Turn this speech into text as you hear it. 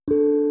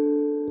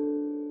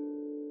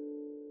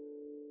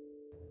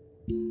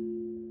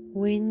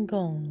Wind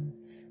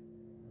Gongs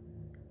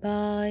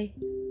by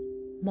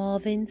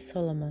Marvin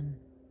Solomon.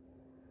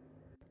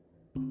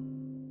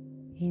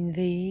 In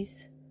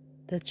these,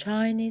 the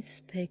Chinese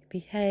speak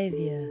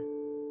behavior.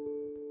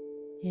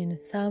 In a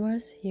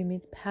summer's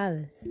humid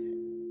palace,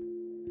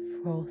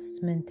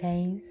 Frost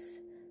maintains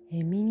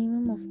a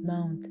minimum of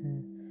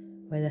mountain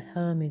where the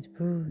hermit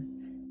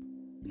broods,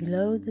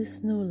 below the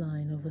snow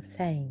line of a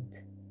saint.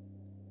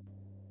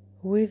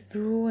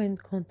 Withdraw and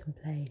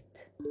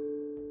contemplate.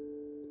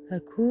 A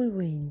cool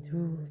wind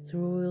rules the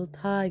royal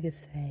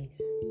tiger's face.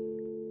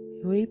 He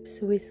whips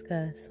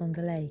whiskers on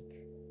the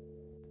lake.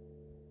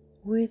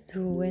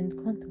 Withdraw and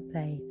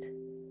contemplate.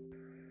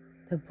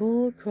 The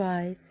bull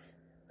cries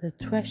the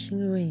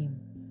threshing ream.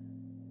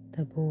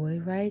 The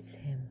boy rides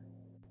him.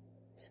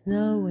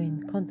 Snow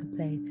wind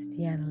contemplates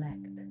the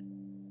intellect.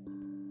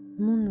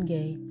 Moon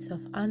gates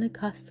of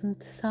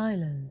unaccustomed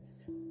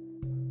silence,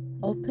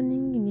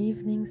 opening in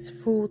evening's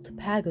fraught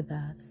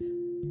pagodas.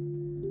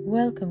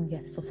 Welcome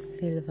guests of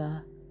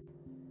silver,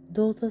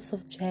 daughters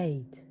of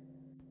jade,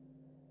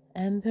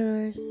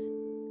 emperors,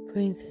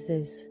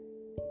 princesses,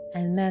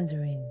 and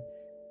mandarins.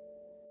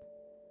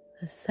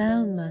 A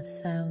sound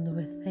must sound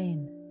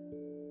within.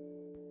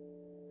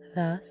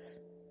 Thus,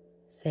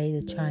 say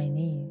the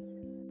Chinese,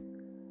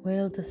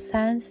 will the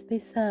sands be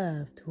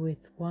served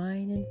with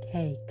wine and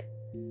cake.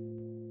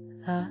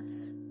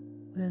 Thus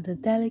will the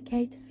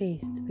delicate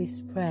feast be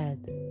spread.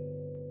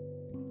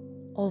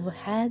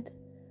 Overhead,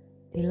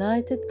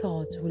 delighted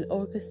gods will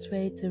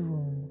orchestrate the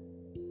room.